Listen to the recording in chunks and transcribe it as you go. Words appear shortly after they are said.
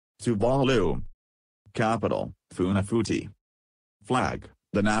Tuvalu. Capital, Funafuti. Flag.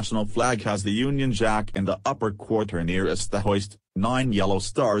 The national flag has the Union Jack in the upper quarter nearest the hoist. 9 yellow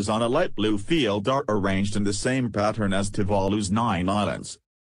stars on a light blue field are arranged in the same pattern as Tuvalu's 9 islands.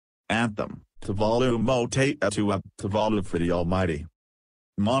 Anthem, Tuvalu Mote Atua, Tuvalu for the Almighty.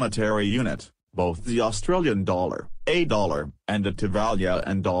 Monetary unit, both the Australian dollar, $1, and the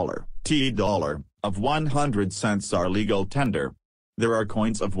Tuvaluan dollar, $T, of 100 cents are legal tender. There are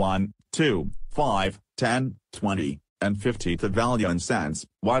coins of 1, 2, 5, 10, 20, and 50 Tuvaluan cents,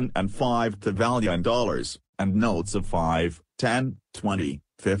 1 and 5 Tuvaluan dollars, and notes of 5, 10, 20,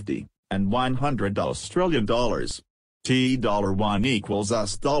 50, and 100 Australian dollars. $1 equals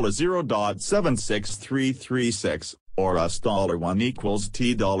 $0.76336, or $1 equals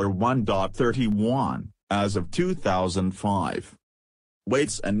 $1.31, as of 2005.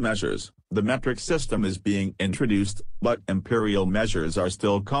 Weights and measures. The metric system is being introduced, but imperial measures are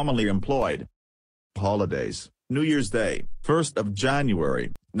still commonly employed. Holidays. New Year's Day, 1st of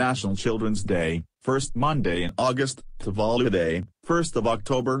January, National Children's Day, 1st Monday in August, Tuvalu Day, 1st of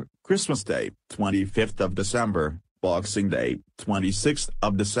October, Christmas Day, 25th of December, Boxing Day, 26th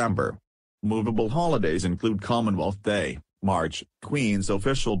of December. Movable holidays include Commonwealth Day, March, Queen's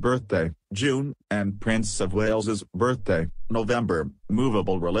official birthday, June, and Prince of Wales's birthday, November.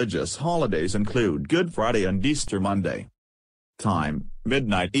 Movable religious holidays include Good Friday and Easter Monday. Time,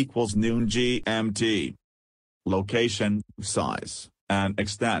 midnight equals noon GMT. Location, size, and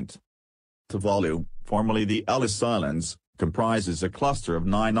extent. Tuvalu, formerly the Ellice Islands, comprises a cluster of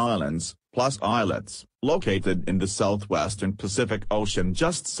 9 islands, plus islets, located in the southwestern Pacific Ocean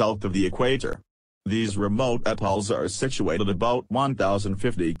just south of the equator. These remote atolls are situated about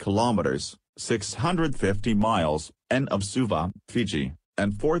 1,050 kilometers, 650 miles, N of Suva, Fiji,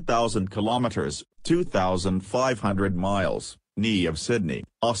 and 4,000 kilometers, 2,500 miles, Ni of Sydney,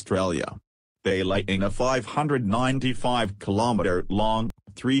 Australia. They lie in a 595-kilometer-long,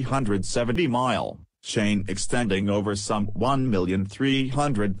 370-mile, chain extending over some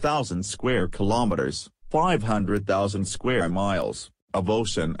 1,300,000 square kilometers, 500,000 square miles, of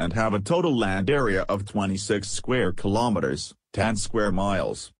ocean and have a total land area of 26 square kilometers, 10 square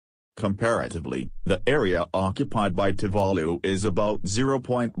miles. Comparatively, the area occupied by Tuvalu is about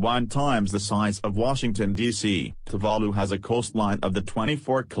 0.1 times the size of Washington, D.C. Tuvalu has a coastline of the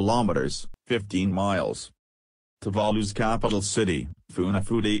 24 kilometers, 15 miles. Tuvalu's capital city,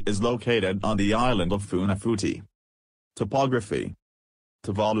 Funafuti, is located on the island of Funafuti. Topography.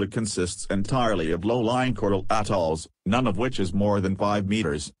 Tuvalu consists entirely of low-lying coral atolls, none of which is more than 5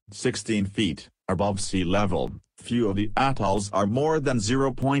 meters, 16 feet, above sea level. Few of the atolls are more than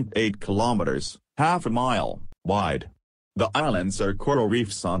 0.8 kilometers, half a mile, wide. The islands are coral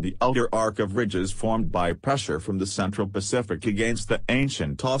reefs on the outer arc of ridges formed by pressure from the central Pacific against the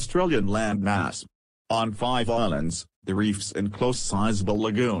ancient Australian landmass. On 5 islands, the reefs enclose sizable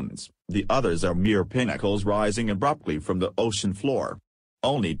lagoons, the others are mere pinnacles rising abruptly from the ocean floor.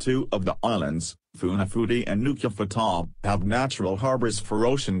 Only 2 of the islands, Funafuti and Nuku'alofa, have natural harbors for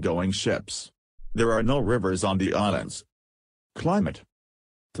ocean-going ships. There are no rivers on the islands. Climate.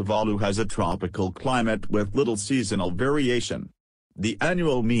 Tuvalu has a tropical climate with little seasonal variation. The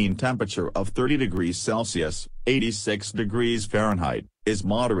annual mean temperature of 30 degrees Celsius, 86 degrees Fahrenheit, is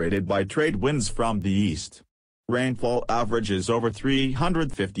moderated by trade winds from the east. Rainfall averages over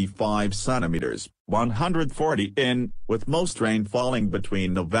 355 centimeters, 140 in, with most rain falling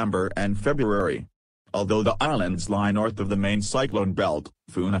between November and February. Although the islands lie north of the main cyclone belt,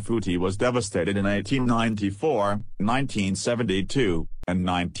 Funafuti was devastated in 1894, 1972, and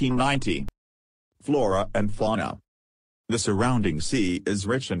 1990. Flora and fauna. The surrounding sea is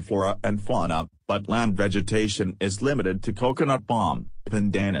rich in flora and fauna, but land vegetation is limited to coconut palm,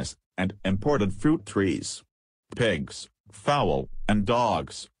 pandanus, and imported fruit trees. Pigs, fowl, and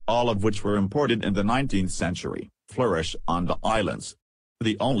dogs, all of which were imported in the 19th century, flourish on the islands.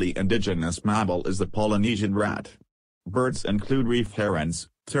 The only indigenous mammal is the Polynesian rat. Birds include reef herons,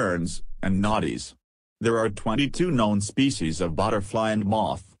 terns, and noddies. There are 22 known species of butterfly and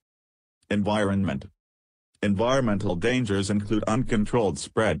moth. Environment. Environmental dangers include uncontrolled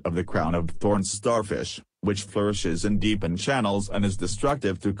spread of the crown of thorns starfish, which flourishes in deepened channels and is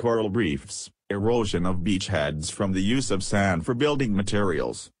destructive to coral reefs, erosion of beachheads from the use of sand for building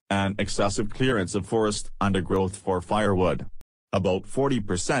materials, and excessive clearance of forest undergrowth for firewood. About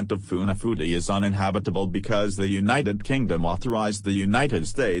 40% of Funafuti is uninhabitable because the United Kingdom authorized the United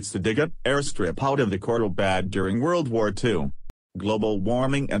States to dig an airstrip out of the coral bed during World War II. Global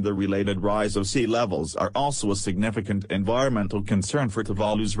warming and the related rise of sea levels are also a significant environmental concern for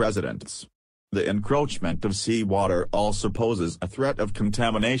Tuvalu's residents. The encroachment of seawater also poses a threat of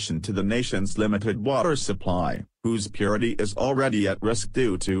contamination to the nation's limited water supply, whose purity is already at risk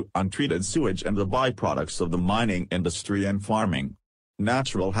due to untreated sewage and the byproducts of the mining industry and farming.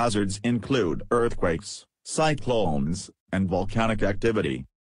 Natural hazards include earthquakes, cyclones, and volcanic activity.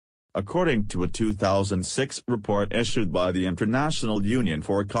 According to a 2006 report issued by the International Union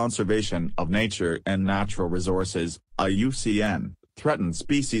for Conservation of Nature and Natural Resources, IUCN, threatened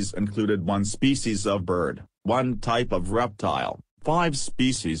species included 1 species of bird, 1 type of reptile, 5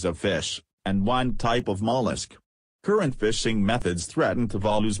 species of fish, and 1 type of mollusk. Current fishing methods threaten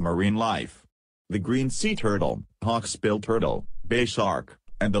Tuvalu's marine life. The green sea turtle, hawksbill turtle, bay shark,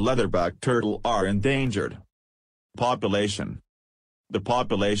 and the leatherback turtle are endangered. Population. The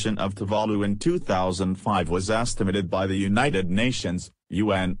population of Tuvalu in 2005 was estimated by the United Nations,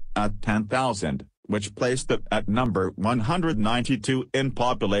 UN, at 10,000, which placed it at number 192 in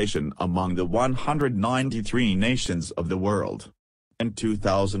population among the 193 nations of the world. In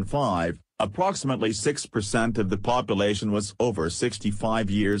 2005, approximately 6% of the population was over 65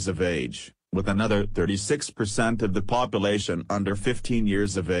 years of age, with another 36% of the population under 15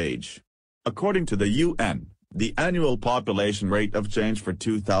 years of age. According to the UN, the annual population rate of change for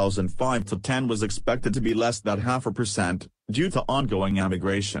 2005 to 10 was expected to be less than 0.5%, due to ongoing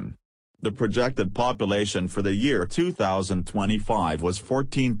emigration. The projected population for the year 2025 was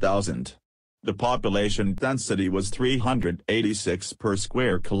 14,000. The population density was 386 per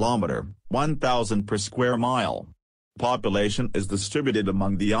square kilometer, 1,000 per square mile. Population is distributed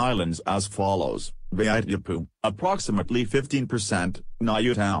among the islands as follows: Vanuatu, approximately 15%,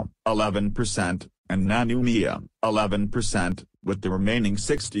 Niue, 11%, and Nanumea, 11%, with the remaining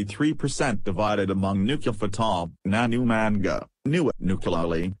 63% divided among Nukufata, Nanumanga,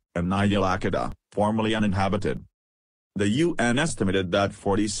 Nuku'alali, and Niulakada, formerly uninhabited. The UN estimated that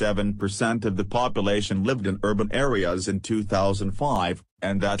 47% of the population lived in urban areas in 2005,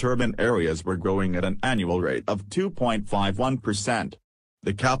 and that urban areas were growing at an annual rate of 2.51%.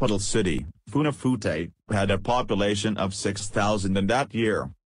 The capital city, Funafuti, had a population of 6,000 in that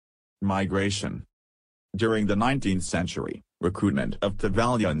year. Migration. During the 19th century, recruitment of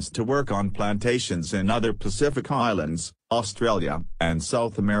Tuvaluans to work on plantations in other Pacific islands, Australia, and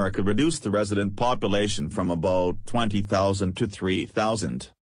South America reduced the resident population from about 20,000 to 3,000.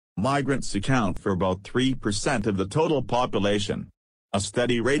 Migrants account for about 3% of the total population. A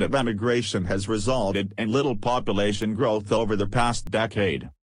steady rate of emigration has resulted in little population growth over the past decade.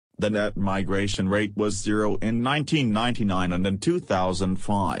 The net migration rate was 0 in 1999 and in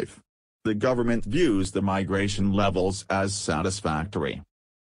 2005. The government views the migration levels as satisfactory.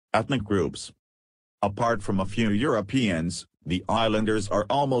 Ethnic groups. Apart from a few Europeans, the islanders are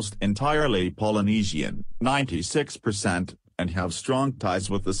almost entirely Polynesian, 96%, and have strong ties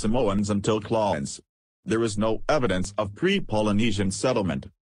with the Samoans and Clans. There is no evidence of pre-Polynesian settlement.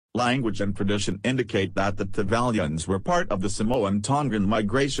 Language and tradition indicate that the Tuvaluans were part of the Samoan-Tongan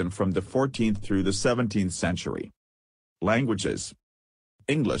migration from the 14th through the 17th century. Languages.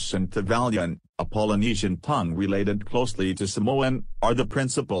 English and Tuvaluan, a Polynesian tongue related closely to Samoan, are the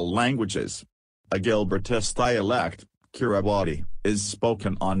principal languages. A Gilbertese dialect, Kirawati, is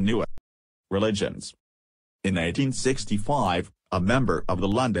spoken on Niue. Religions. In 1865, a member of the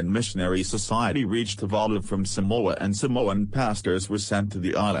London Missionary Society reached Tuvalu from Samoa, and Samoan pastors were sent to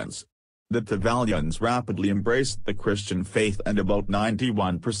the islands. The Tuvaluans rapidly embraced the Christian faith, and about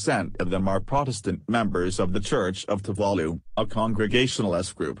 91% of them are Protestant members of the Church of Tuvalu, a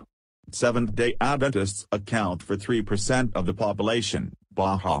Congregationalist group. Seventh-day Adventists account for 3% of the population,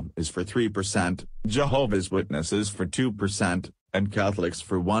 Baha'i is for 3%, Jehovah's Witnesses for 2%, and Catholics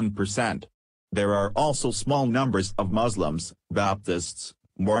for 1%. There are also small numbers of Muslims, Baptists,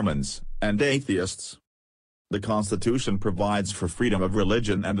 Mormons, and atheists. The Constitution provides for freedom of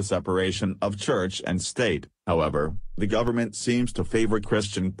religion and the separation of church and state. However, the government seems to favor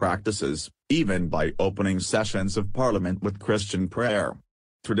Christian practices, even by opening sessions of parliament with Christian prayer.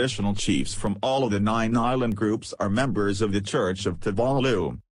 Traditional chiefs from all of the 9 island groups are members of the Church of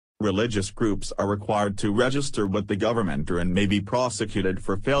Tuvalu. Religious groups are required to register with the government and may be prosecuted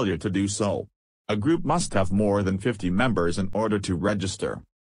for failure to do so. A group must have more than 50 members in order to register.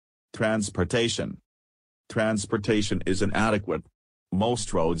 Transportation. Transportation is inadequate.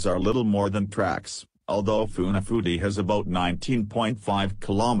 Most roads are little more than tracks, although Funafuti has about 19.5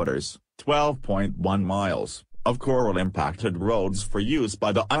 kilometers, 12.1 miles, of coral-impacted roads for use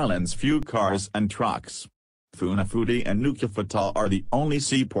by the island's few cars and trucks. Funafuti and Nukufata are the only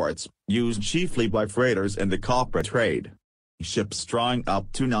seaports, used chiefly by freighters in the copra trade. Ships drawing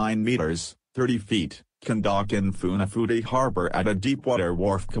up to 9 meters, 30 feet, can dock in Funafuti harbor at a deepwater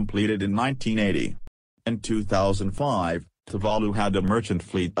wharf completed in 1980. In 2005, Tuvalu had a merchant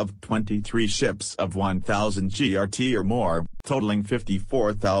fleet of 23 ships of 1,000 GRT or more, totaling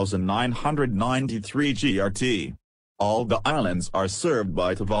 54,993 GRT. All the islands are served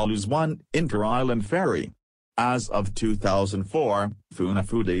by Tuvalu's one inter-island ferry. As of 2004,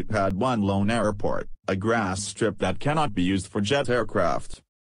 Funafuti had one lone airport, a grass strip that cannot be used for jet aircraft.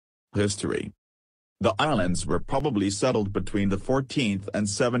 History. The islands were probably settled between the 14th and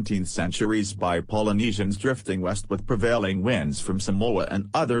 17th centuries by Polynesians drifting west with prevailing winds from Samoa and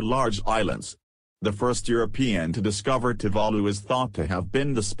other large islands. The first European to discover Tuvalu is thought to have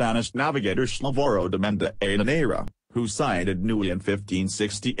been the Spanish navigator Álvaro de Mendaña, who sighted Nui in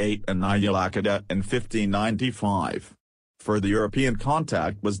 1568 and Nyalakada in 1595. Further European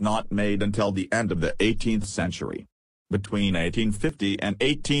contact was not made until the end of the 18th century. Between 1850 and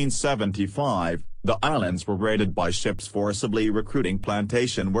 1875, the islands were raided by ships forcibly recruiting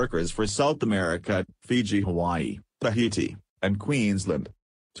plantation workers for South America, Fiji, Hawaii, Tahiti, and Queensland.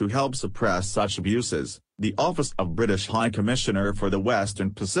 To help suppress such abuses, the Office of British High Commissioner for the Western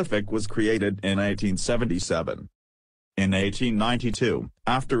Pacific was created in 1877. In 1892,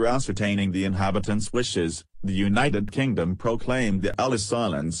 after ascertaining the inhabitants' wishes, the United Kingdom proclaimed the Ellice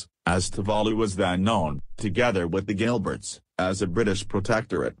Islands, as Tuvalu was then known, together with the Gilberts, as a British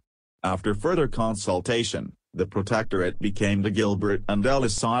protectorate. After further consultation, the protectorate became the Gilbert and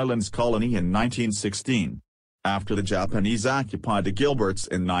Ellice Islands Colony in 1916. After the Japanese occupied the Gilberts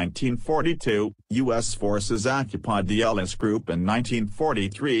in 1942, U.S. forces occupied the Ellice Group in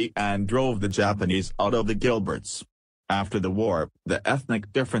 1943 and drove the Japanese out of the Gilberts. After the war, the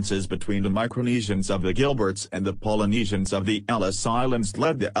ethnic differences between the Micronesians of the Gilberts and the Polynesians of the Ellice Islands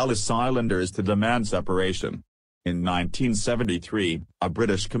led the Ellice Islanders to demand separation. In 1973, a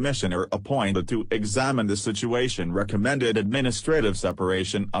British commissioner appointed to examine the situation recommended administrative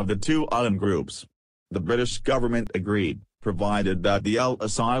separation of the two island groups. The British government agreed, provided that the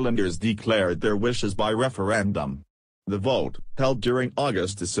Ellice Islanders declared their wishes by referendum. The vote, held during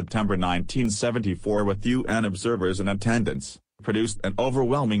August to September 1974 with UN observers in attendance, produced an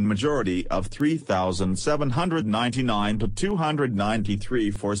overwhelming majority of 3,799 to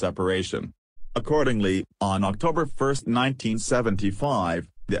 293 for separation. Accordingly, on October 1, 1975,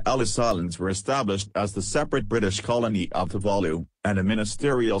 the Ellice Islands were established as the separate British colony of Tuvalu, and a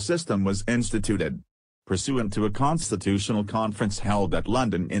ministerial system was instituted. Pursuant to a constitutional conference held at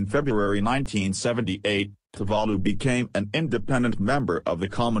London in February 1978, Tuvalu became an independent member of the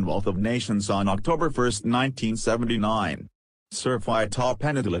Commonwealth of Nations on October 1, 1979. Sir Faitau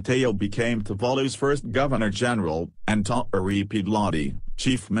Penedelateo became Tuvalu's first Governor-General, and Ta'uri Pidlati,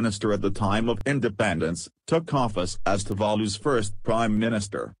 Chief Minister at the time of independence, took office as Tuvalu's first Prime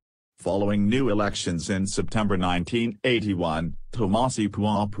Minister. Following new elections in September 1981, Tomasi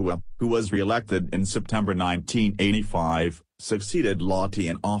Puapua, who was re-elected in September 1985, succeeded Lati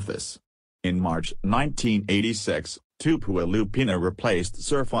in office. In March 1986, Tuvalu Pina replaced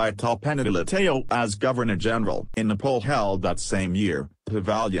Sir Faitau Penedelateo as Governor-General. In a poll held that same year,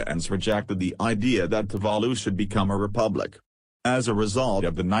 Tuvaluans rejected the idea that Tuvalu should become a republic. As a result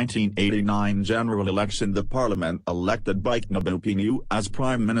of the 1989 general election, the parliament elected Biknabupinu as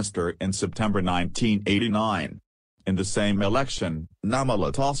prime minister in September 1989. In the same election,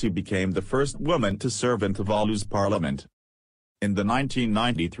 Namalatasi became the first woman to serve in Tuvalu's parliament. In the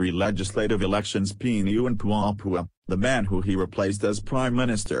 1993 legislative elections, Pinu and Puapua, the man who he replaced as prime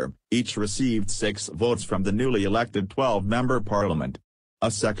minister, each received 6 votes from the newly elected 12-member parliament. A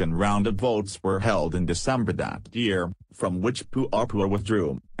second round of votes were held in December that year, from which Puapua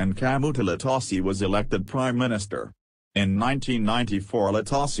withdrew, and Kamuta Latasi was elected prime minister. In 1994,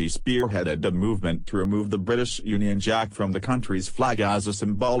 Latasi spearheaded a movement to remove the British Union Jack from the country's flag as a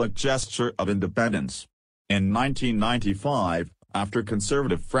symbolic gesture of independence. In 1995, after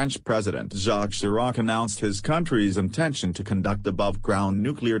conservative French President Jacques Chirac announced his country's intention to conduct above-ground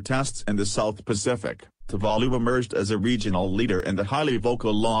nuclear tests in the South Pacific, Tuvalu emerged as a regional leader in the highly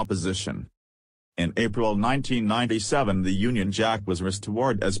vocal opposition. In April 1997, the Union Jack was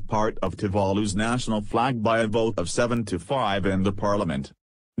restored as part of Tuvalu's national flag by a vote of 7-5 in the parliament.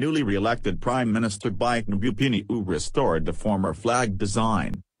 Newly re-elected Prime Minister Biknabupinu restored the former flag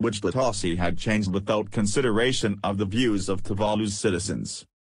design, which Latasi had changed without consideration of the views of Tuvalu's citizens.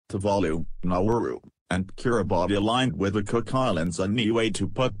 Tuvalu, Nauru, and Kiribati aligned with the Cook Islands on Niue to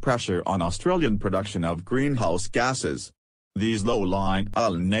put pressure on Australian production of greenhouse gases. These low-lying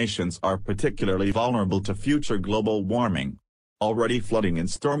island nations are particularly vulnerable to future global warming. Already flooding in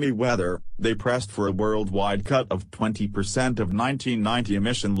stormy weather, they pressed for a worldwide cut of 20% of 1990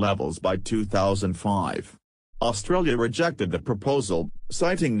 emission levels by 2005. Australia rejected the proposal,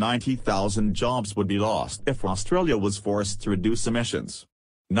 citing 90,000 jobs would be lost if Australia was forced to reduce emissions.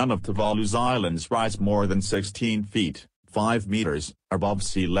 None of Tuvalu's islands rise more than 16 feet, 5 meters, above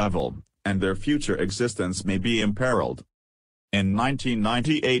sea level, and their future existence may be imperiled. In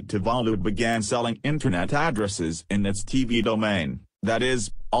 1998 Tuvalu began selling internet addresses in its TV domain, that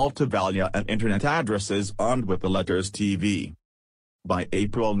is, all Tuvalu and internet addresses armed with the letters TV. By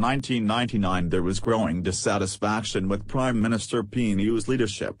April 1999 there was growing dissatisfaction with Prime Minister Pinu's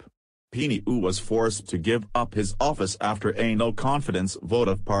leadership. Pinu was forced to give up his office after a no-confidence vote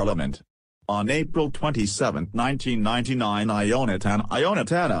of Parliament. On April 27, 1999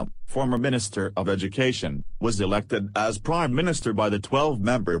 Ionatana, former Minister of Education, was elected as Prime Minister by the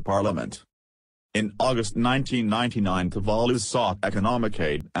 12-member Parliament. In August 1999 Tuvalu sought economic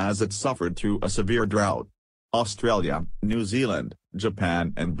aid as it suffered through a severe drought. Australia, New Zealand,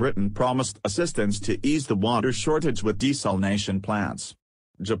 Japan and Britain promised assistance to ease the water shortage with desalination plants.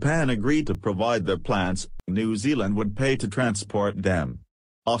 Japan agreed to provide their plants, New Zealand would pay to transport them.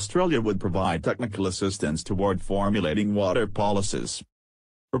 Australia would provide technical assistance toward formulating water policies.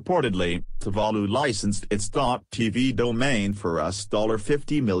 Reportedly, Tuvalu licensed its .tv domain for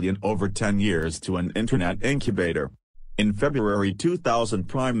 $50 million over 10 years to an internet incubator. In February 2000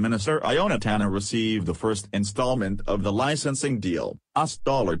 Prime Minister Ionatana received the first installment of the licensing deal,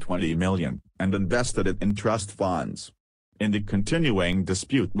 $20 million, and invested it in trust funds. In the continuing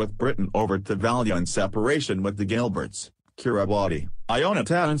dispute with Britain over Tuvalu and separation with the Gilberts, Kiribati,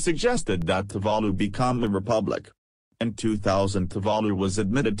 Ionatana suggested that Tuvalu become a republic. In 2000 Tuvalu was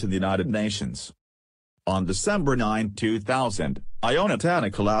admitted to the United Nations. On December 9, 2000,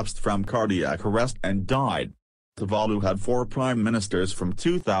 Ionatana collapsed from cardiac arrest and died. Tuvalu had 4 prime ministers from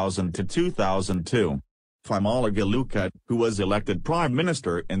 2000 to 2002. Faimalaga Lukat, who was elected prime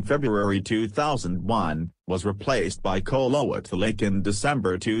minister in February 2001, was replaced by Kolowat Lake in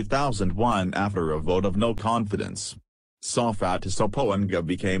December 2001 after a vote of no confidence. Safat Sopoanga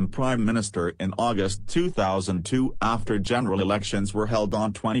became prime minister in August 2002 after general elections were held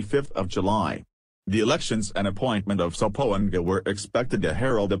on 25 July. The elections and appointment of Sopoanga were expected to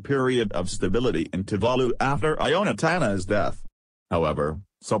herald a period of stability in Tuvalu after Ionatana's death. However,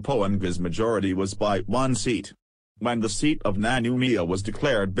 Sopoanga's majority was by 1 seat. When the seat of Nanumea was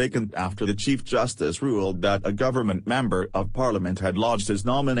declared vacant after the Chief Justice ruled that a government member of Parliament had lodged his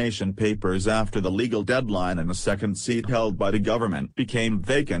nomination papers after the legal deadline and a second seat held by the government became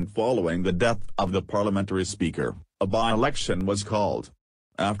vacant following the death of the parliamentary speaker, a by-election was called.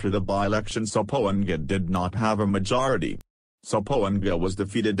 After the by-election Sopoanga did not have a majority. Sopoanga was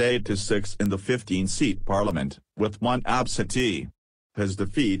defeated 8-6 in the 15-seat parliament, with 1 absentee. His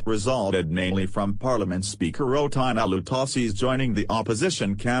defeat resulted mainly from Parliament Speaker Rotina Lutasi's joining the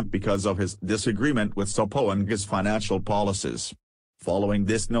opposition camp because of his disagreement with Sopoanga's financial policies. Following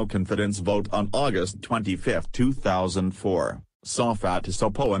this no-confidence vote on August 25, 2004, Safat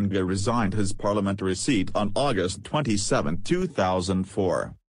Sopoanga resigned his parliamentary seat on August 27,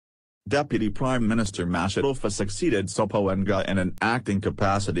 2004. Deputy Prime Minister Mashatofa succeeded Sopoanga in an acting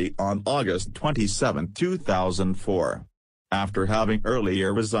capacity on August 27, 2004. After having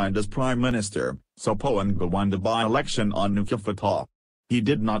earlier resigned as Prime Minister, Sopoanga won the by-election on Nukufata. He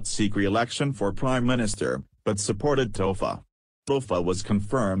did not seek re-election for Prime Minister, but supported Tofa. Tofa was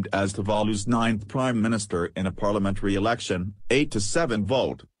confirmed as Tuvalu's 9th Prime Minister in a parliamentary election, 8-7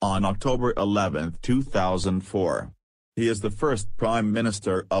 vote, on October 11, 2004. He is the first Prime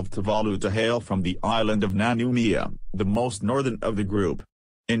Minister of Tuvalu to hail from the island of Nanumea, the most northern of the group.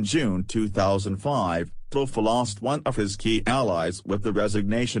 In June 2005, Tofa lost one of his key allies with the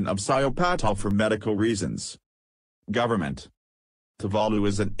resignation of Siopata for medical reasons. Government. Tuvalu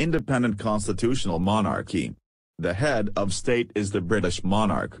is an independent constitutional monarchy. The head of state is the British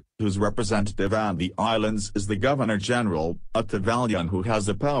monarch, whose representative on the islands is the Governor-General, a Tuvaluan who has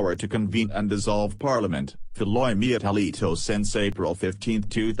the power to convene and dissolve Parliament. Filoimiatalito. Since April 15,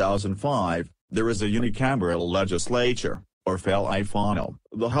 2005, there is a unicameral legislature, or Felaifano,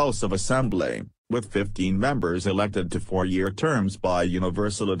 the House of Assembly, with 15 members elected to 4-year terms by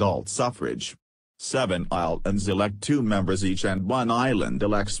universal adult suffrage. 7 islands elect 2 members each and 1 island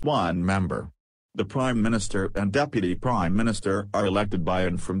elects 1 member. The Prime Minister and Deputy Prime Minister are elected by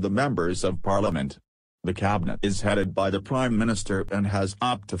and from the members of Parliament. The Cabinet is headed by the Prime Minister and has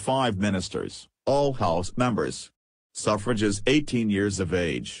up to 5 ministers, all House members. Suffrage is 18 years of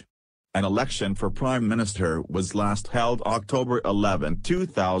age. An election for Prime Minister was last held October 11,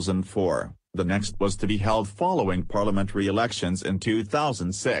 2004. The next was to be held following parliamentary elections in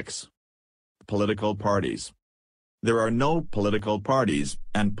 2006. Political parties. There are no political parties,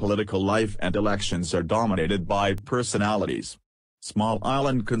 and political life and elections are dominated by personalities. Small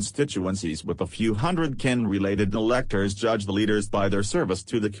island constituencies with a few hundred kin-related electors judge the leaders by their service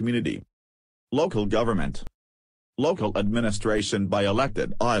to the community. Local government. Local administration by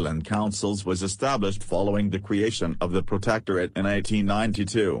elected island councils was established following the creation of the Protectorate in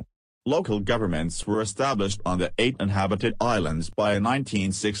 1892. Local governments were established on the 8 inhabited islands by a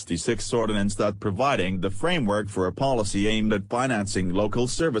 1966 ordinance that providing the framework for a policy aimed at financing local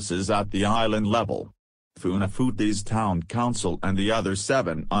services at the island level. Funafuti's town council and the other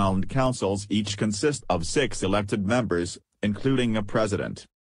 7 island councils each consist of 6 elected members, including a president.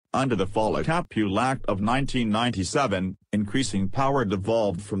 Under the Funafuti Act of 1997, increasing power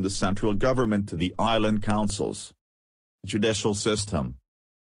devolved from the central government to the island councils. Judicial system.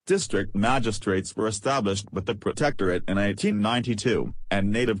 District magistrates were established with the Protectorate in 1892,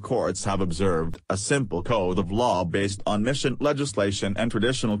 and native courts have observed a simple code of law based on mission legislation and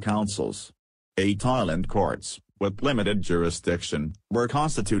traditional councils. 8 island courts, with limited jurisdiction, were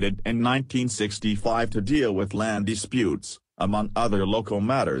constituted in 1965 to deal with land disputes, among other local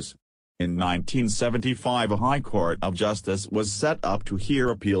matters. In 1975 a High Court of Justice was set up to hear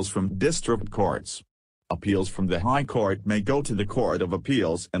appeals from district courts. Appeals from the High Court may go to the Court of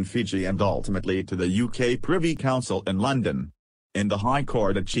Appeals in Fiji and ultimately to the UK Privy Council in London. In the High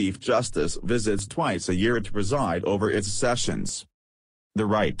Court a Chief Justice visits twice a year to preside over its sessions. The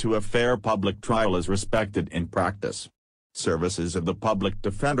right to a fair public trial is respected in practice. Services of the public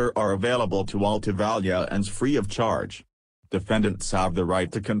defender are available to all Tuvaluans free of charge. Defendants have the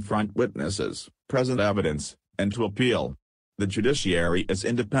right to confront witnesses, present evidence, and to appeal. The judiciary is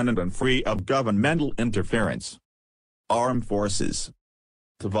independent and free of governmental interference. Armed forces.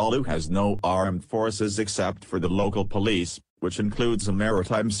 Tuvalu has no armed forces except for the local police, which includes a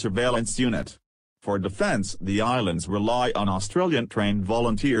maritime surveillance unit. For defense the islands rely on Australian-trained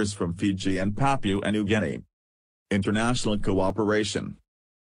volunteers from Fiji and Papua New Guinea. International cooperation.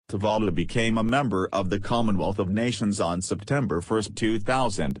 Tuvalu became a member of the Commonwealth of Nations on September 1,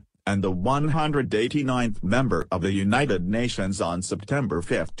 2000, and the 189th member of the United Nations on September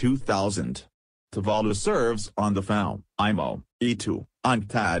 5, 2000. Tuvalu serves on the FAO, IMO, E2,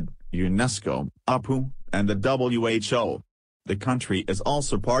 UNCTAD, UNESCO, APU, and the WHO. The country is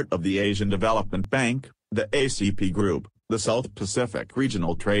also part of the Asian Development Bank, the ACP Group, the South Pacific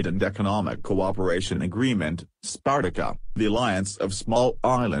Regional Trade and Economic Cooperation Agreement, SPARTACA, the Alliance of Small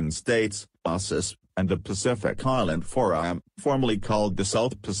Island States, ASIS, and the Pacific Island Forum, formerly called the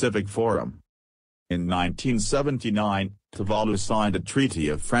South Pacific Forum. In 1979, Tuvalu signed a treaty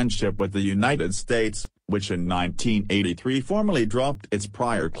of friendship with the United States, which in 1983 formally dropped its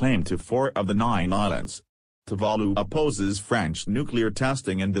prior claim to 4 of the 9 islands. Tuvalu opposes French nuclear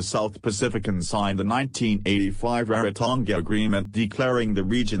testing in the South Pacific and signed the 1985 Rarotonga Agreement declaring the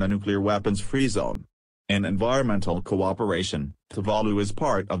region a nuclear weapons-free zone. In environmental cooperation, Tuvalu is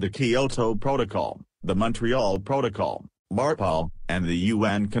part of the Kyoto Protocol, the Montreal Protocol, MARPOL, and the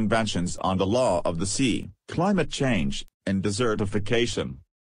UN Conventions on the Law of the Sea, Climate Change, and Desertification.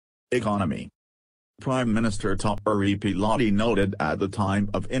 Economy. Prime Minister Tuvalu Pilati noted at the time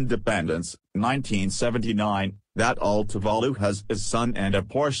of independence, 1979, that all Tuvalu has is sun and a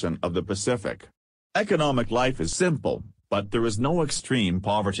portion of the Pacific. Economic life is simple, but there is no extreme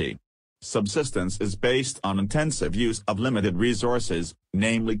poverty. Subsistence is based on intensive use of limited resources,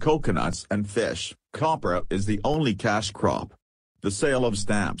 namely coconuts and fish. Copra is the only cash crop. The sale of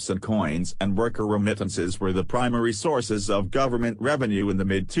stamps and coins and worker remittances were the primary sources of government revenue in the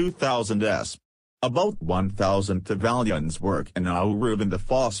mid-2000s. About 1,000 Tuvaluans work in Nauru in the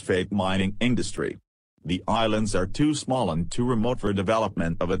phosphate mining industry. The islands are too small and too remote for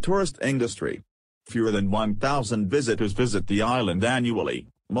development of a tourist industry. Fewer than 1,000 visitors visit the island annually,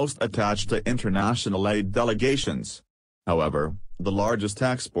 most attached to international aid delegations. However, the largest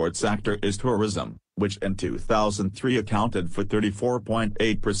export sector is tourism, which in 2003 accounted for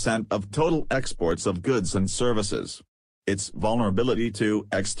 34.8% of total exports of goods and services. Its vulnerability to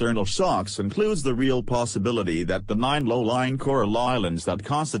external shocks includes the real possibility that the 9 low-lying coral islands that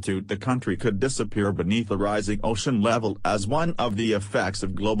constitute the country could disappear beneath the rising ocean level as one of the effects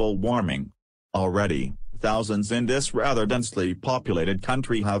of global warming. Already, thousands in this rather densely populated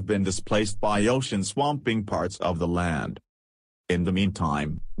country have been displaced by ocean swamping parts of the land. In the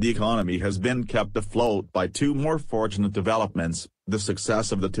meantime, the economy has been kept afloat by 2 more fortunate developments, the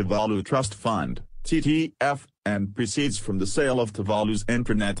success of the Tuvalu Trust Fund, TTF, and proceeds from the sale of Tuvalu's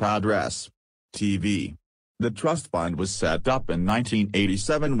internet address, TV. The trust fund was set up in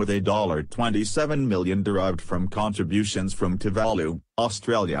 1987 with $27 million derived from contributions from Tuvalu,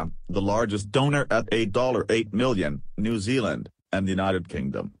 Australia, the largest donor at $8 million, New Zealand, and the United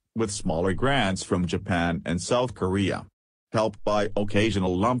Kingdom, with smaller grants from Japan and South Korea. Helped by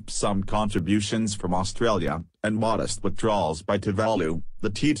occasional lump sum contributions from Australia, and modest withdrawals by Tuvalu, the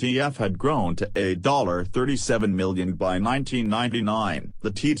TTF had grown to $37 million by 1999.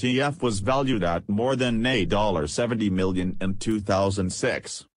 The TTF was valued at more than $70 million in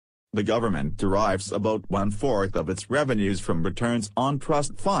 2006. The government derives about 1/4 of its revenues from returns on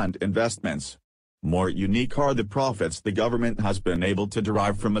trust fund investments. More unique are the profits the government has been able to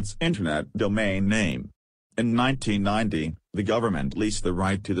derive from its internet domain name. In 1990, the government leased the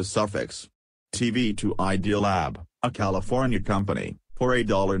right to the suffix TV to Idealab, a California company, for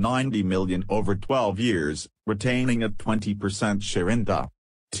 $90 million over 12 years, retaining a 20% share in the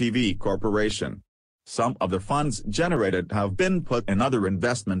TV Corporation. Some of the funds generated have been put in other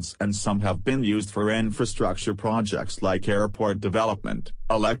investments and some have been used for infrastructure projects like airport development,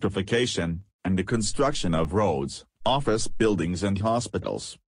 electrification, and the construction of roads, office buildings and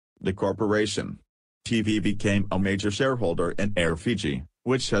hospitals. The corporation TV became a major shareholder in Air Fiji,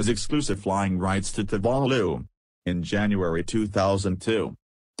 which has exclusive flying rights to Tuvalu. In January 2002,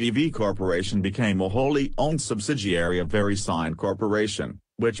 TV Corporation became a wholly owned subsidiary of VeriSign Corporation,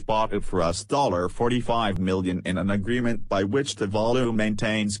 which bought it for $45 million in an agreement by which Tuvalu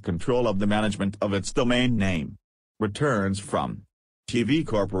maintains control of the management of its domain name. Returns from TV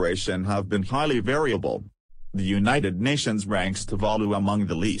Corporation have been highly variable. The United Nations ranks Tuvalu among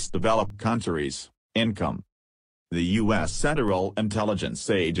the least developed countries. Income. The U.S. Central Intelligence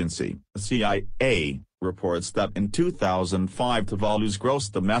Agency, CIA, reports that in 2005 Tuvalu's gross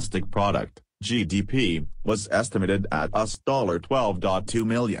domestic product, GDP, was estimated at $12.2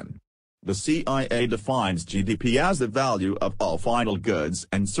 million. The CIA defines GDP as the value of all final goods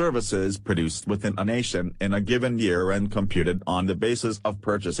and services produced within a nation in a given year and computed on the basis of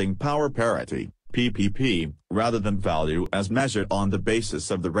purchasing power parity, PPP, rather than value as measured on the basis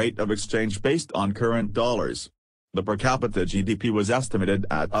of the rate of exchange based on current dollars. The per capita GDP was estimated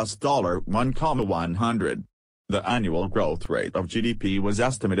at $1,100. The annual growth rate of GDP was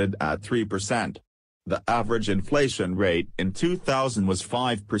estimated at 3%. The average inflation rate in 2000 was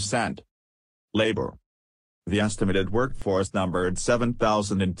 5%. Labor. The estimated workforce numbered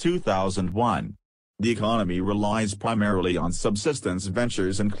 7,000 in 2001. The economy relies primarily on subsistence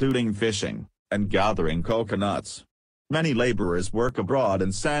ventures including fishing and gathering coconuts. Many laborers work abroad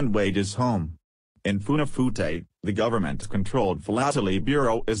and send wages home. In Funafuti, the government-controlled Philately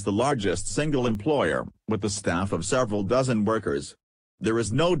Bureau is the largest single employer, with a staff of several dozen workers. There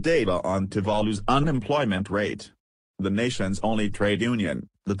is no data on Tuvalu's unemployment rate. The nation's only trade union,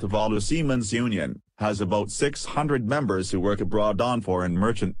 the Tuvalu Seamen's Union, has about 600 members who work abroad on foreign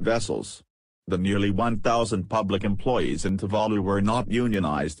merchant vessels. The nearly 1,000 public employees in Tuvalu were not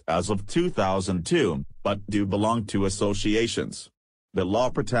unionized as of 2002, but do belong to associations. The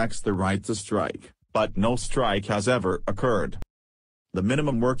law protects the right to strike, but no strike has ever occurred. The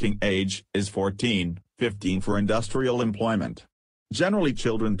minimum working age is 15 for industrial employment. Generally,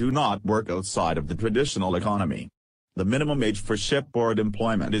 children do not work outside of the traditional economy. The minimum age for shipboard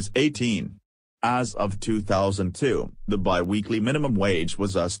employment is 18. As of 2002, the bi-weekly minimum wage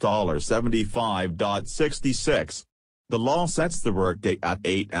was $75.66. The law sets the workday at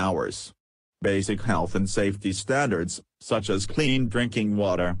 8 hours. Basic health and safety standards, such as clean drinking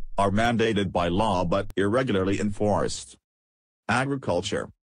water, are mandated by law but irregularly enforced. Agriculture.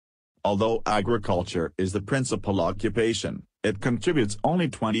 Although agriculture is the principal occupation, it contributes only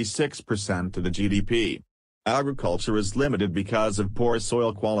 26% to the GDP. Agriculture is limited because of poor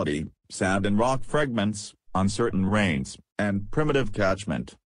soil quality, sand and rock fragments, uncertain rains, and primitive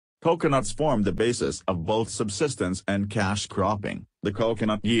catchment. Coconuts form the basis of both subsistence and cash cropping. The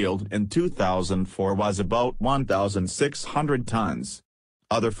coconut yield in 2004 was about 1,600 tons.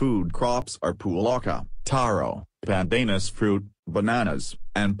 Other food crops are pulauka, taro, pandanus fruit, bananas,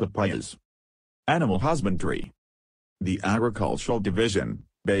 and papayas. Animal husbandry. The Agricultural Division,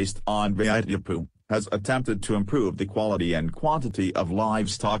 based on Vaidyapu, has attempted to improve the quality and quantity of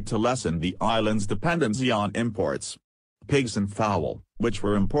livestock to lessen the island's dependency on imports. Pigs and fowl, which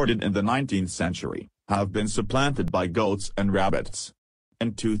were imported in the 19th century, have been supplanted by goats and rabbits.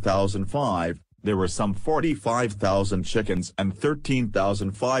 In 2005, there were some 45,000 chickens and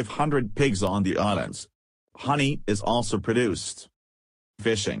 13,500 pigs on the islands. Honey is also produced.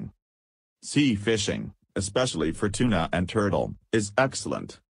 Fishing. Sea fishing, especially for tuna and turtle, is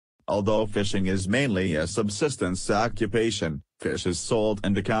excellent. Although fishing is mainly a subsistence occupation, fish is sold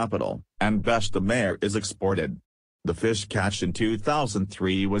in the capital, and bêche de mer is exported. The fish catch in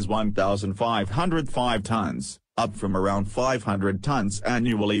 2003 was 1,505 tons, up from around 500 tons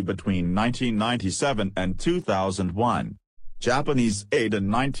annually between 1997 and 2001. Japanese aid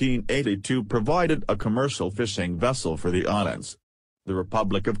in 1982 provided a commercial fishing vessel for the islands. The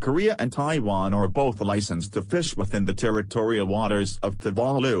Republic of Korea and Taiwan are both licensed to fish within the territorial waters of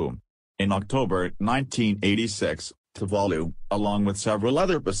Tuvalu. In October 1986, Tuvalu, along with several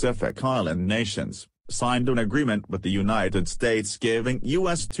other Pacific Island nations, signed an agreement with the United States giving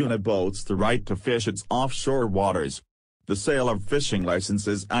U.S. tuna boats the right to fish its offshore waters. The sale of fishing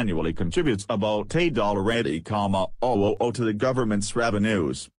licenses annually contributes about $80,000 to the government's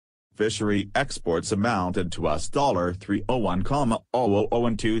revenues. Fishery exports amounted to $301,000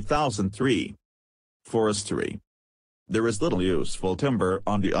 in 2003. Forestry. There is little useful timber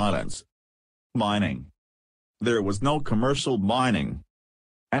on the islands. Mining. There was no commercial mining.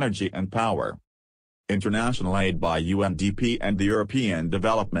 Energy and power. International aid by UNDP and the European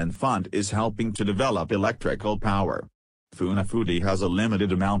Development Fund is helping to develop electrical power. Funafuti has a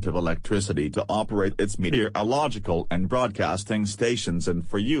limited amount of electricity to operate its meteorological and broadcasting stations and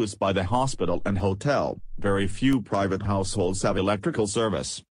for use by the hospital and hotel. Very few private households have electrical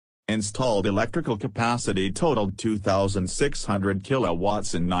service. Installed electrical capacity totaled 2,600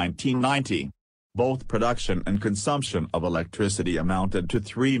 kilowatts in 1990. Both production and consumption of electricity amounted to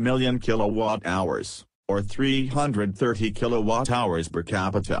 3 million kilowatt-hours, or 330 kilowatt-hours per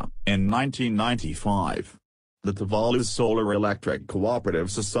capita, in 1995. The Tuvalu Solar Electric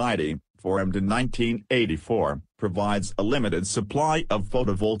Cooperative Society, formed in 1984, provides a limited supply of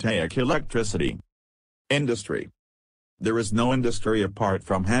photovoltaic electricity. Industry. There is no industry apart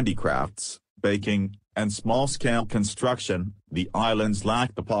from handicrafts, baking, and small-scale construction. The islands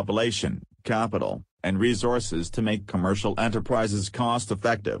lack the population, capital, and resources to make commercial enterprises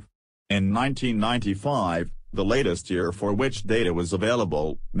cost-effective. In 1995, the latest year for which data was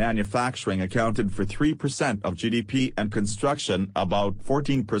available, manufacturing accounted for 3% of GDP and construction about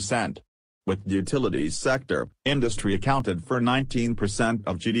 14%. With the utilities sector, industry accounted for 19%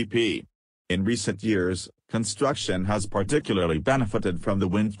 of GDP. In recent years, construction has particularly benefited from the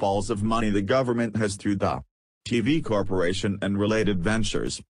windfalls of money the government has through the TV Corporation and related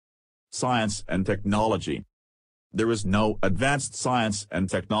ventures. Science and technology. There is no advanced science and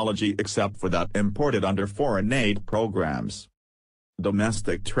technology except for that imported under foreign aid programs.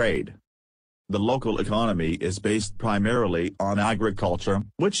 Domestic trade. The local economy is based primarily on agriculture,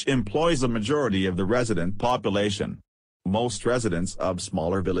 which employs a majority of the resident population. Most residents of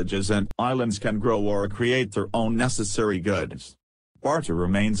smaller villages and islands can grow or create their own necessary goods. Barter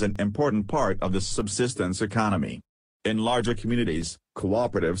remains an important part of the subsistence economy. In larger communities,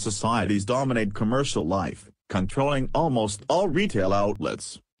 cooperative societies dominate commercial life, controlling almost all retail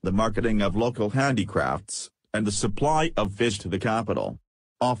outlets, the marketing of local handicrafts, and the supply of fish to the capital.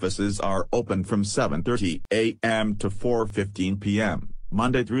 Offices are open from 7:30 a.m. to 4:15 p.m.,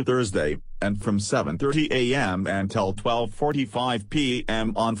 Monday through Thursday, and from 7:30 a.m. until 12:45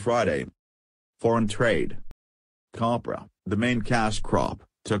 p.m. on Friday. Foreign trade. Copra, the main cash crop,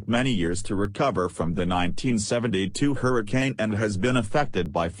 took many years to recover from the 1972 hurricane and has been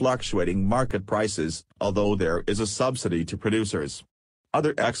affected by fluctuating market prices, although there is a subsidy to producers.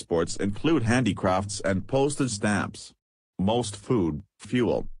 Other exports include handicrafts and postage stamps. Most food,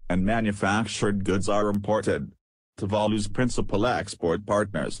 fuel, and manufactured goods are imported. Tuvalu's principal export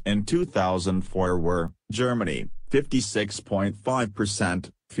partners in 2004 were Germany, 56.5%,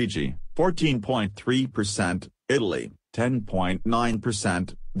 Fiji, 14.3%, Italy,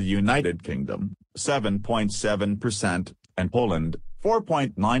 10.9%, the United Kingdom, 7.7%, and Poland,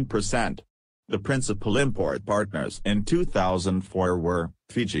 4.9%. The principal import partners in 2004 were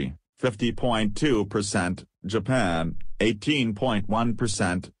Fiji, 50.2%, Japan,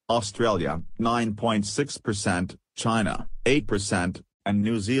 18.1%, Australia, 9.6%, China, 8%, and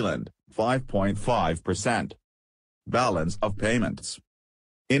New Zealand, 5.5%. Balance of payments.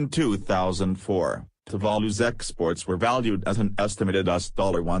 In 2004, Tuvalu's exports were valued at an estimated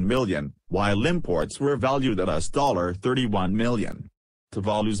 $1 million, while imports were valued at $31 million.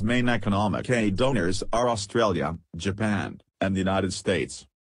 Tuvalu's main economic aid donors are Australia, Japan, and the United States.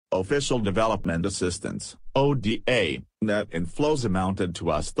 Official Development Assistance, ODA, net inflows amounted to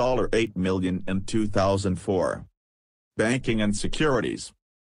 $8 million in 2004. Banking and securities.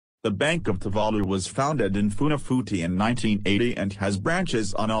 The Bank of Tuvalu was founded in Funafuti in 1980 and has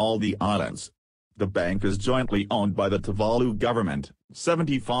branches on all the islands. The bank is jointly owned by the Tuvalu government,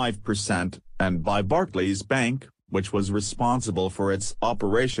 75%, and by Barclays Bank, which was responsible for its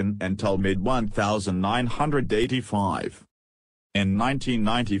operation until mid-1985. In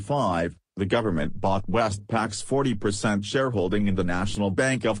 1995, the government bought Westpac's 40% shareholding in the National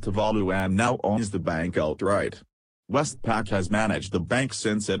Bank of Tuvalu and now owns the bank outright. Westpac has managed the bank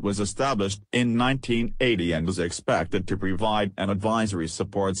since it was established in 1980 and is expected to provide an advisory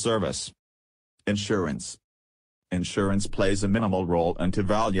support service. Insurance. Insurance plays a minimal role in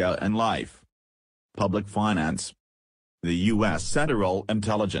Tuvalu and life. Public finance. The U.S. Central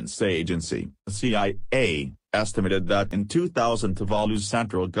Intelligence Agency, CIA, estimated that in 2000 Tuvalu's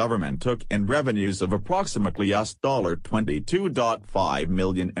central government took in revenues of approximately $22.5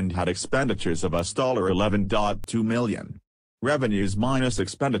 million and had expenditures of $11.2 million. Revenues minus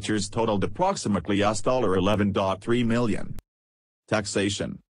expenditures totaled approximately $11.3 million.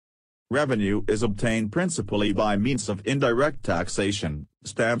 Taxation. Revenue is obtained principally by means of indirect taxation,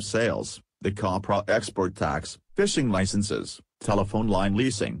 stamp sales, the copra export tax, fishing licenses, telephone line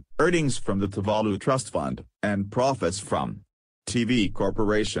leasing, earnings from the Tuvalu Trust Fund, and profits from TV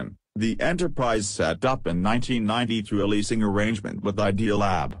Corporation, the enterprise set up in 1990 through a leasing arrangement with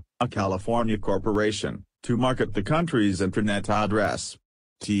Idealab, a California corporation, to market the country's internet address.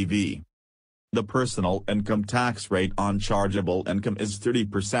 TV. The personal income tax rate on chargeable income is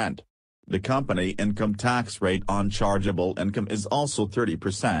 30%. The company income tax rate on chargeable income is also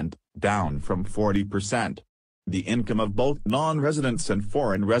 30%, down from 40%. The income of both non-residents and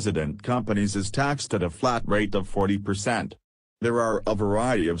foreign resident companies is taxed at a flat rate of 40%. There are a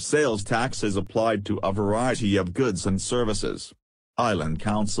variety of sales taxes applied to a variety of goods and services. Island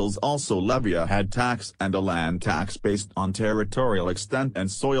councils also levy a head tax and a land tax based on territorial extent and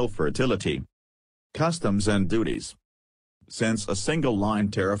soil fertility. Customs and duties. Since a single-line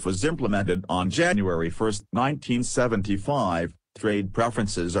tariff was implemented on January 1, 1975, trade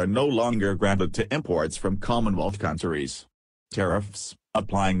preferences are no longer granted to imports from Commonwealth countries. Tariffs,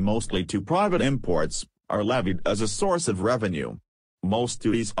 applying mostly to private imports, are levied as a source of revenue. Most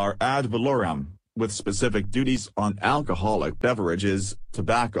duties are ad valorem, with specific duties on alcoholic beverages,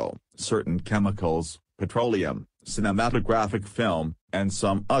 tobacco, certain chemicals, petroleum, cinematographic film, and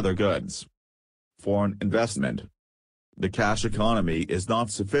some other goods. Foreign investment. The cash economy is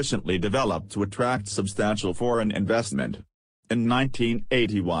not sufficiently developed to attract substantial foreign investment. In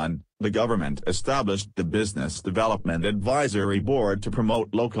 1981, the government established the Business Development Advisory Board to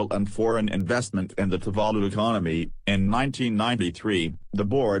promote local and foreign investment in the Tuvalu economy. In 1993, the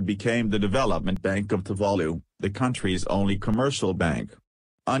board became the Development Bank of Tuvalu, the country's only commercial bank.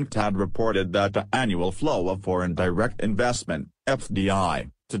 UNCTAD reported that the annual flow of foreign direct investment, FDI,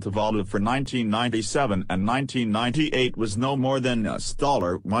 to Tuvalu for 1997 and 1998 was no more than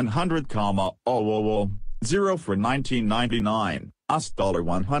 $100,000 for 1999,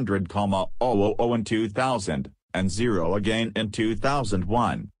 $100,000 in 2000, and zero again in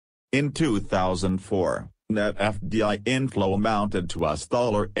 2001. In 2004, net FDI inflow amounted to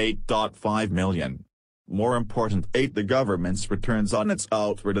 $8.5 million. More important, the government's returns on its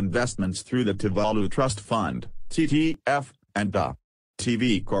outward investments through the Tuvalu Trust Fund, TTF, and the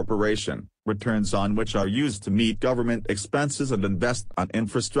TV Corporation, returns on which are used to meet government expenses and invest on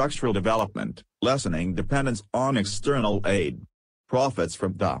infrastructural development, lessening dependence on external aid. Profits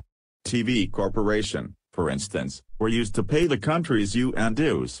from the TV Corporation, for instance, were used to pay the country's UN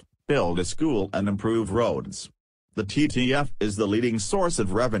dues, build a school and improve roads. The TTF is the leading source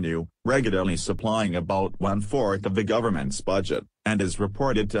of revenue, regularly supplying about 1/4 of the government's budget, and is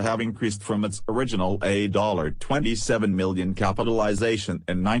reported to have increased from its original $27 million capitalization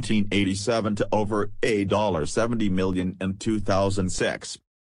in 1987 to over $70 million in 2006.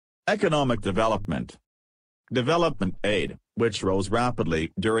 Economic development. Development aid, which rose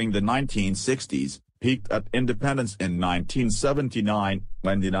rapidly during the 1960s, peaked at independence in 1979,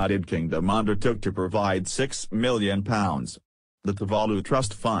 when the United Kingdom undertook to provide £6 million. The Tuvalu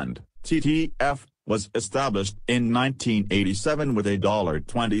Trust Fund, TTF, was established in 1987 with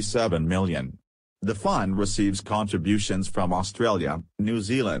 $27 million. The fund receives contributions from Australia, New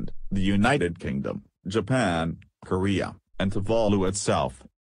Zealand, the United Kingdom, Japan, Korea, and Tuvalu itself.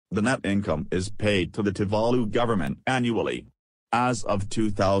 The net income is paid to the Tuvalu government annually. As of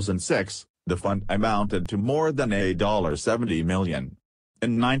 2006, the fund amounted to more than $70 million.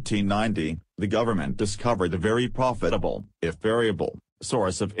 In 1990, the government discovered a very profitable, if variable,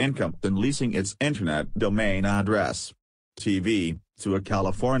 source of income in leasing its internet domain address, TV, to a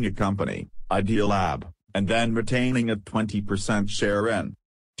California company, Idealab, and then retaining a 20% share in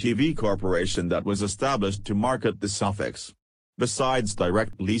TV Corporation that was established to market the suffix. Besides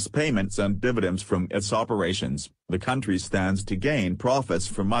direct lease payments and dividends from its operations, the country stands to gain profits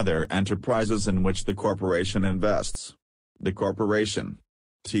from other enterprises in which the corporation invests. The corporation,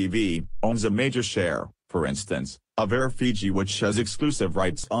 TV, owns a major share, For instance, Air Fiji, which has exclusive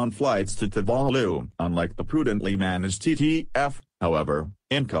rights on flights to Tuvalu. Unlike the prudently managed TTF, however,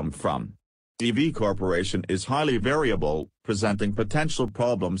 income from EV Corporation is highly variable, presenting potential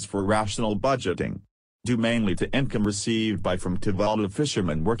problems for rational budgeting. Due mainly to income received from Tuvalu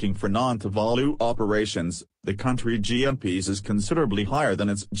fishermen working for non-Tuvalu operations, the country GNP is considerably higher than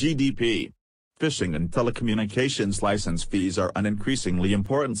its GDP. Fishing and telecommunications license fees are an increasingly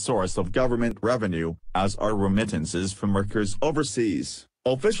important source of government revenue, as are remittances from workers overseas,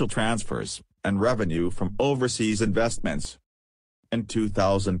 official transfers, and revenue from overseas investments. In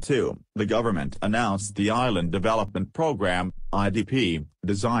 2002, the government announced the Island Development Program, IDP,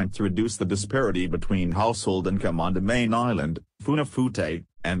 designed to reduce the disparity between household income on the main island, Funafuti,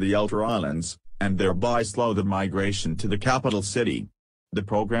 and the outer islands, and thereby slow the migration to the capital city. The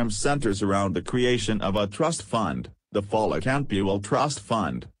program centers around the creation of a trust fund, the Funafuti Trust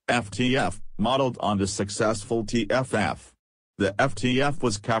Fund, FTF, modeled on the successful TFF. The FTF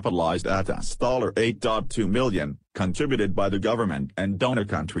was capitalized at $8.2 million, contributed by the government and donor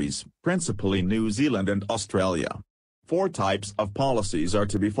countries, principally New Zealand and Australia. 4 types of policies are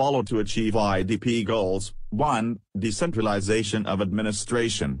to be followed to achieve IDP goals: 1. Decentralization of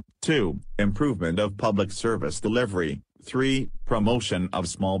administration, 2. Improvement of public service delivery, 3. Promotion of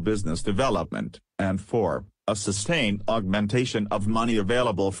small business development, and 4. A sustained augmentation of money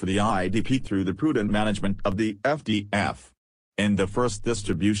available for the IDP through the prudent management of the FTF. In the first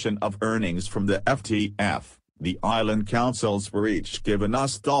distribution of earnings from the FTF, the island councils were each given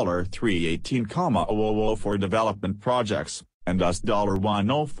 $318,000 for development projects, and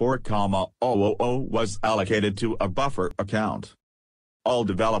 $104,000 was allocated to a buffer account. All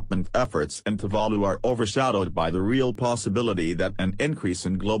development efforts in Tuvalu are overshadowed by the real possibility that an increase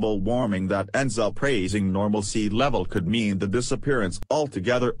in global warming that ends up raising normal sea level could mean the disappearance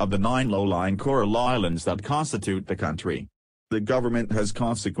altogether of the 9 low-lying coral islands that constitute the country. The government has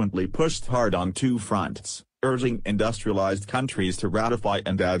consequently pushed hard on 2 fronts, urging industrialized countries to ratify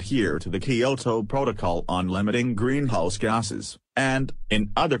and adhere to the Kyoto Protocol on limiting greenhouse gases, and,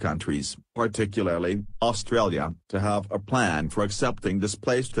 in other countries, particularly Australia, to have a plan for accepting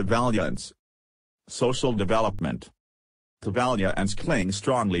displaced Tuvaluans. Social development. Tuvaluans cling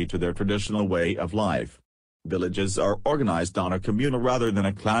strongly to their traditional way of life. Villages are organized on a communal rather than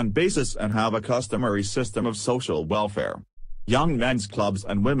a clan basis and have a customary system of social welfare. Young men's clubs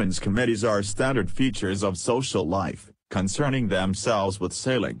and women's committees are standard features of social life, concerning themselves with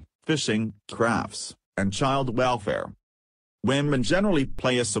sailing, fishing, crafts, and child welfare. Women generally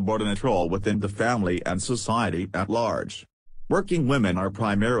play a subordinate role within the family and society at large. Working women are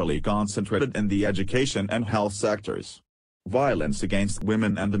primarily concentrated in the education and health sectors. Violence against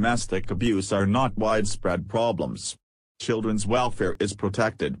women and domestic abuse are not widespread problems. Children's welfare is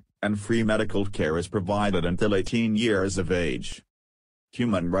protected, and free medical care is provided until 18 years of age.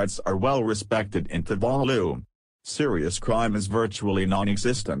 Human rights are well respected in Tuvalu. Serious crime is virtually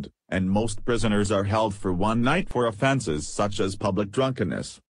non-existent, and most prisoners are held for one night for offenses such as public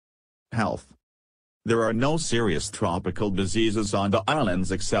drunkenness. Health. There are no serious tropical diseases on the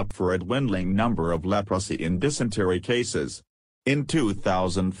islands except for a dwindling number of leprosy and dysentery cases. In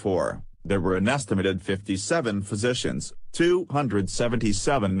 2004, there were an estimated 57 physicians,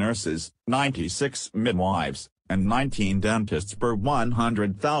 277 nurses, 96 midwives, and 19 dentists per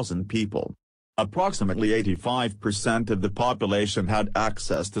 100,000 people. Approximately 85% of the population had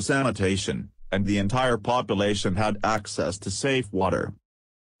access to sanitation, and the entire population had access to safe water.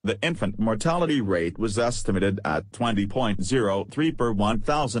 The infant mortality rate was estimated at 20.03 per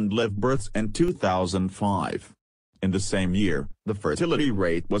 1,000 live births in 2005. In the same year, the fertility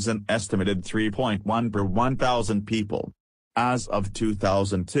rate was an estimated 3.1 per 1,000 people. As of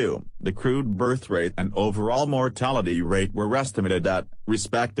 2002, the crude birth rate and overall mortality rate were estimated at,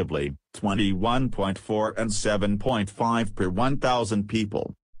 respectively, 21.4 and 7.5 per 1,000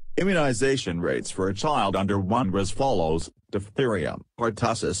 people. Immunization rates for a child under 1 were as follows: diphtheria,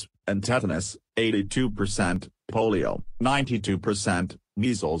 pertussis, and tetanus, 82%, polio, 92%,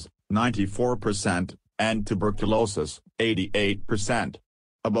 measles, 94%, and tuberculosis, 88%.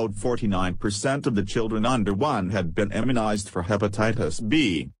 About 49% of the children under 1 had been immunized for hepatitis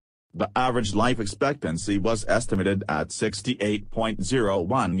B. The average life expectancy was estimated at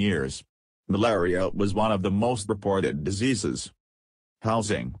 68.01 years. Malaria was one of the most reported diseases.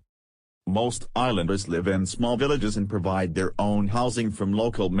 Housing. Most islanders live in small villages and provide their own housing from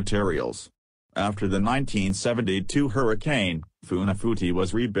local materials. After the 1972 hurricane, Funafuti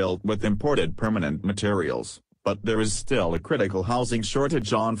was rebuilt with imported permanent materials, but there is still a critical housing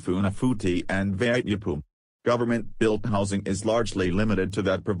shortage on Funafuti and Vaiapu. Government-built housing is largely limited to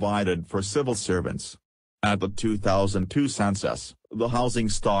that provided for civil servants. At the 2002 census, the housing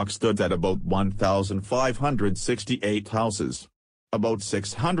stock stood at about 1,568 houses. About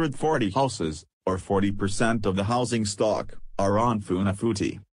 640 houses, or 40% of the housing stock, are on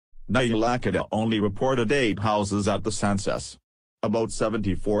Funafuti. Nayalakita only reported 8 houses at the census. About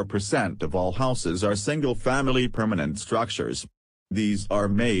 74% of all houses are single-family permanent structures. These are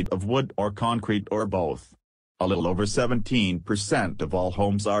made of wood or concrete or both. A little over 17% of all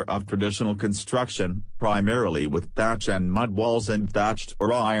homes are of traditional construction, primarily with thatch and mud walls and thatched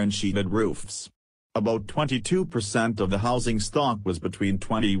or iron-sheeted roofs. About 22% of the housing stock was between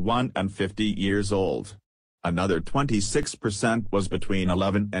 21 and 50 years old. Another 26% was between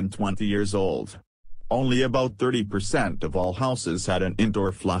 11 and 20 years old. Only about 30% of all houses had an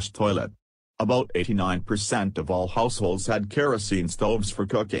indoor flush toilet. About 89% of all households had kerosene stoves for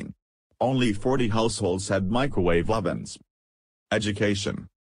cooking. Only 40 households had microwave ovens. Education.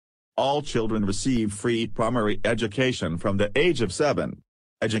 All children receive free primary education from the age of 7.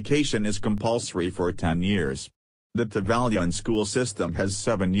 Education is compulsory for 10 years. The Tuvalu school system has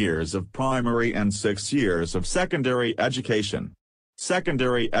 7 years of primary and 6 years of secondary education.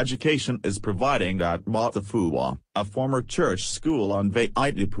 Secondary education is provided at Fuwa, a former church school on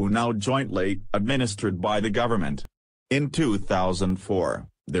Vaitipu now jointly administered by the government. In 2004,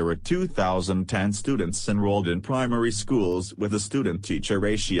 there were 2,010 students enrolled in primary schools with a student-teacher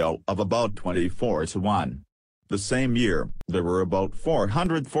ratio of about 24:1. The same year, there were about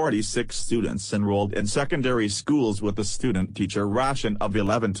 446 students enrolled in secondary schools with a student-teacher ratio of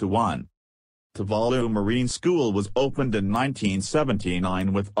 11:1. Tuvalu Marine School was opened in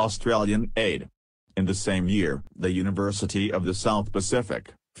 1979 with Australian aid. In the same year, the University of the South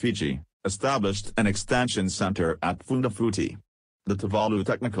Pacific, Fiji, established an extension center at Funafuti. The Tuvalu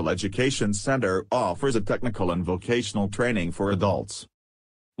Technical Education Center offers a technical and vocational training for adults.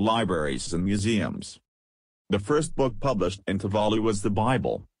 Libraries and museums. The first book published in Tuvalu was the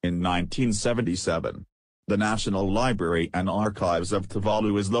Bible, in 1977. The National Library and Archives of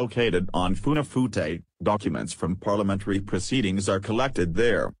Tuvalu is located on Funafuti. Documents from parliamentary proceedings are collected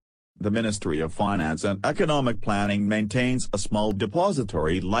there. The Ministry of Finance and Economic Planning maintains a small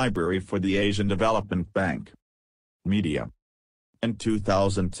depository library for the Asian Development Bank. Media. In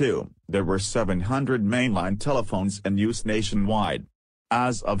 2002, there were 700 mainline telephones in use nationwide.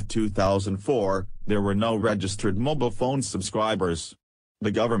 As of 2004, there were no registered mobile phone subscribers.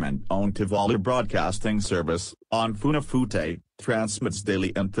 The government-owned Tuvalu Broadcasting Service, on Funafuti, transmits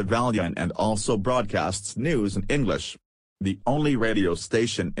daily in Tuvaluan and also broadcasts news in English. The only radio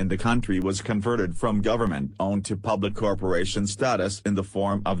station in the country was converted from government-owned to public corporation status in the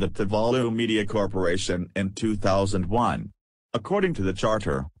form of the Tuvalu Media Corporation in 2001. According to the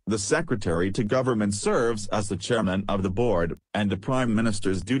charter, the Secretary to Government serves as the chairman of the board, and the Prime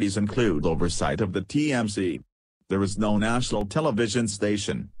Minister's duties include oversight of the TMC. There is no national television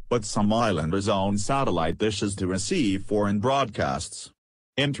station, but some islanders own satellite dishes to receive foreign broadcasts.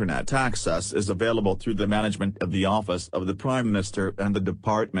 Internet access is available through the management of the Office of the Prime Minister and the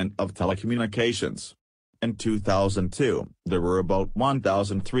Department of Telecommunications. In 2002, there were about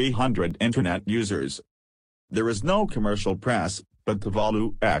 1,300 Internet users. There is no commercial press, but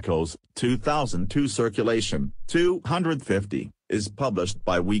Tuvalu Echoes, 2002 circulation, 250, is published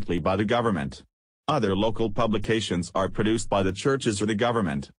bi-weekly by the government. Other local publications are produced by the churches or the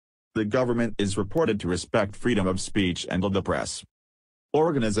government. The government is reported to respect freedom of speech and of the press.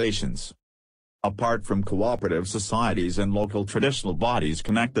 Organizations. Apart from cooperative societies and local traditional bodies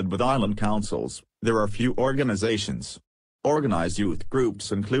connected with island councils, there are few organizations. Organized youth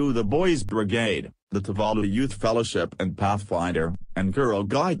groups include the Boys Brigade, the Tuvalu Youth Fellowship and Pathfinder, and Girl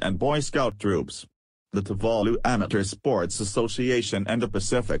Guide and Boy Scout troops. The Tuvalu Amateur Sports Association and the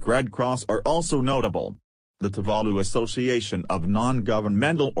Pacific Red Cross are also notable. The Tuvalu Association of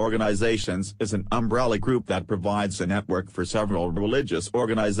Non-Governmental Organizations is an umbrella group that provides a network for several religious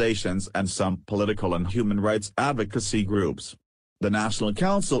organizations and some political and human rights advocacy groups. The National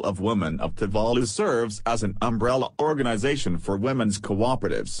Council of Women of Tuvalu serves as an umbrella organization for women's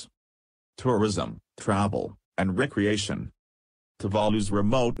cooperatives. Tourism, travel, and recreation. Tuvalu's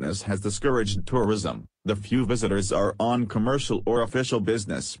remoteness has discouraged tourism. The few visitors are on commercial or official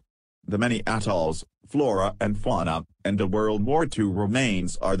business. The many atolls, flora and fauna, and the World War II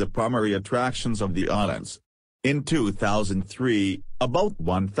remains are the primary attractions of the islands. In 2003, about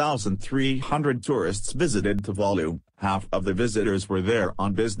 1,300 tourists visited Tuvalu. Half of the visitors were there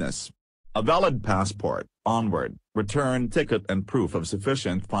on business. A valid passport, onward, return ticket and proof of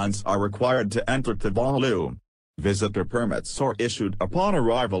sufficient funds are required to enter Tuvalu. Visitor permits are issued upon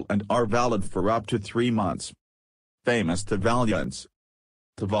arrival and are valid for up to 3 months. Famous Tuvaluans.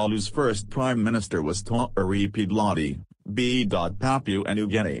 Tuvalu's first prime minister was Tuvalu B. Papua New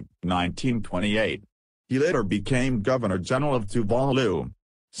Guinea, 1928. He later became Governor-General of Tuvalu.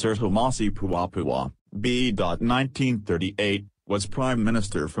 Sir Thomasi Puapua, B. 1938, was Prime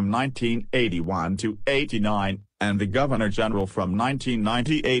Minister from 1981 to 89, and the Governor-General from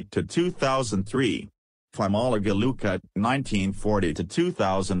 1998 to 2003. Famalaga 1940 to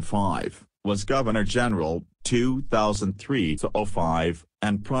 2005, was Governor-General, 2003 to 05,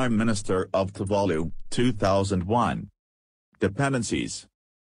 and Prime Minister of Tuvalu, 2001. Dependencies.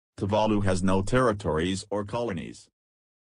 Tuvalu has no territories or colonies.